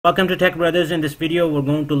Welcome to Tech Brothers. In this video we're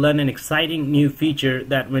going to learn an exciting new feature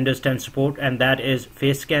that Windows 10 support, and that is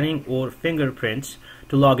face scanning or fingerprints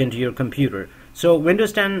to log into your computer. So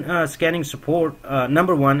Windows 10 scanning support,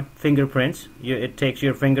 number one, fingerprints. It takes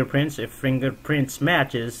your fingerprints. If fingerprints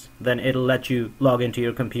matches, then it'll let you log into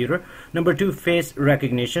your computer. Number two, face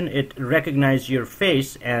recognition. It recognizes your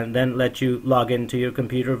face and then let you log into your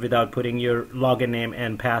computer without putting your login name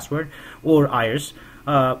and password or iris.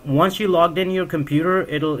 Once you logged in your computer,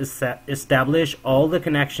 it'll establish all the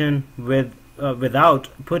connection without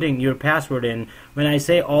putting your password in. When I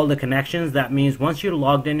say all the connections, that means once you're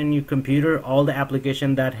logged in your computer, all the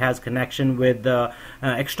application that has connection with the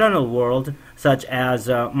external world, such as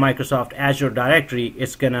Microsoft Azure directory,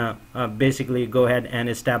 it's gonna basically go ahead and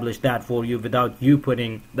establish that for you without you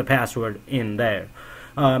putting the password in there.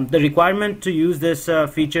 The requirement to use this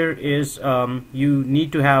feature is you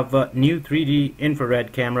need to have a new 3D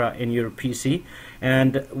infrared camera in your PC,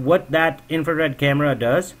 and what that infrared camera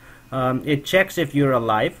does, it checks if you're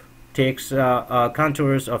alive, takes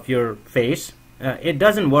contours of your face. It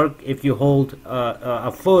doesn't work if you hold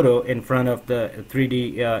a photo in front of the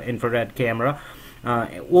 3D infrared camera,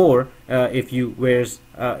 or if you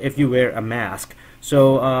wear a mask.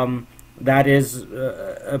 So that is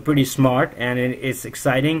pretty smart, and it's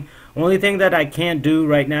exciting. Only thing that I can't do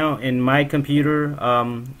right now in my computer,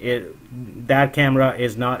 that camera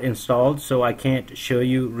is not installed, so I can't show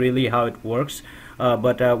you really how it works,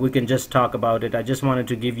 but we can just talk about it. I just wanted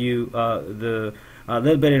to give you a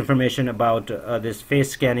little bit of information about this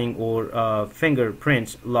face scanning or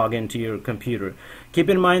fingerprints log into your computer. Keep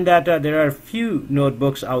in mind that there are a few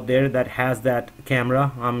notebooks out there that has that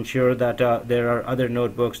camera. I'm sure that there are other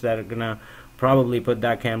notebooks that are gonna probably put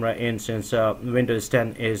that camera in, since Windows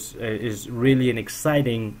 10 is really an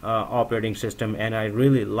exciting operating system, and I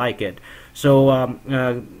really like it. So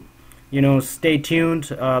you know, stay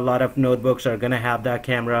tuned. A lot of notebooks are gonna have that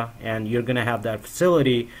camera, and you're gonna have that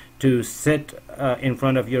facility to sit in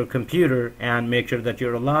front of your computer and make sure that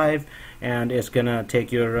you're alive, and it's gonna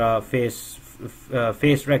take your face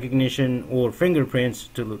recognition or fingerprints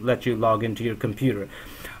to let you log into your computer.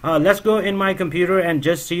 Let's go in my computer and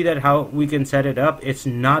just see that how we can set it up. It's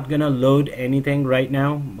not gonna load anything right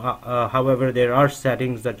now. However, there are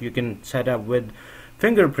settings that you can set up with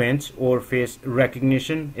fingerprints or face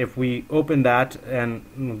recognition. If we open that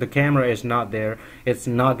and the camera is not there, it's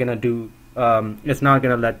not gonna do it's not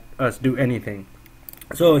gonna let us do anything.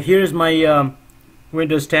 So here's my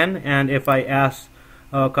Windows 10, and if I ask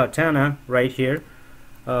Cortana right here,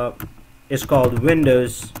 it's called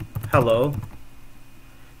Windows Hello.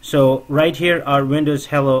 So right here our Windows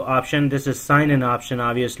Hello option. This is sign in option,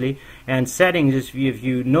 obviously, and settings. If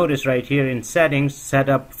you notice right here in settings, set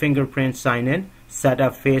up fingerprint sign in, set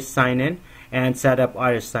up face sign in, and set up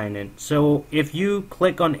iris sign in. So if you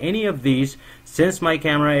click on any of these, since my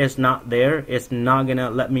camera is not there, it's not gonna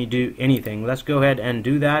let me do anything. Let's go ahead and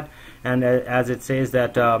do that, and as it says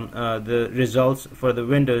that the results for the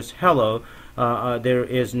Windows Hello, there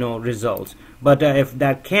is no results. But if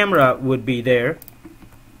that camera would be there,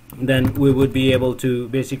 then we would be able to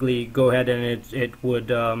basically go ahead and it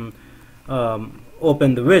would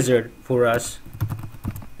open the wizard for us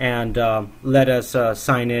and let us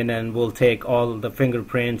sign in, and we'll take all the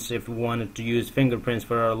fingerprints. If we wanted to use fingerprints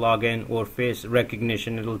for our login or face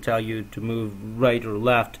recognition, it'll tell you to move right or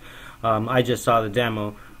left. I just saw the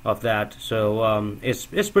demo of that, so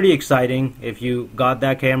it's pretty exciting. If you got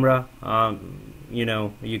that camera, you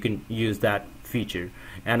know, you can use that feature,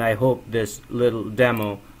 and I hope this little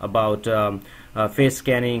demo about face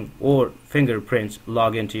scanning or fingerprints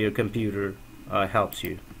log into your computer helps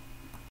you.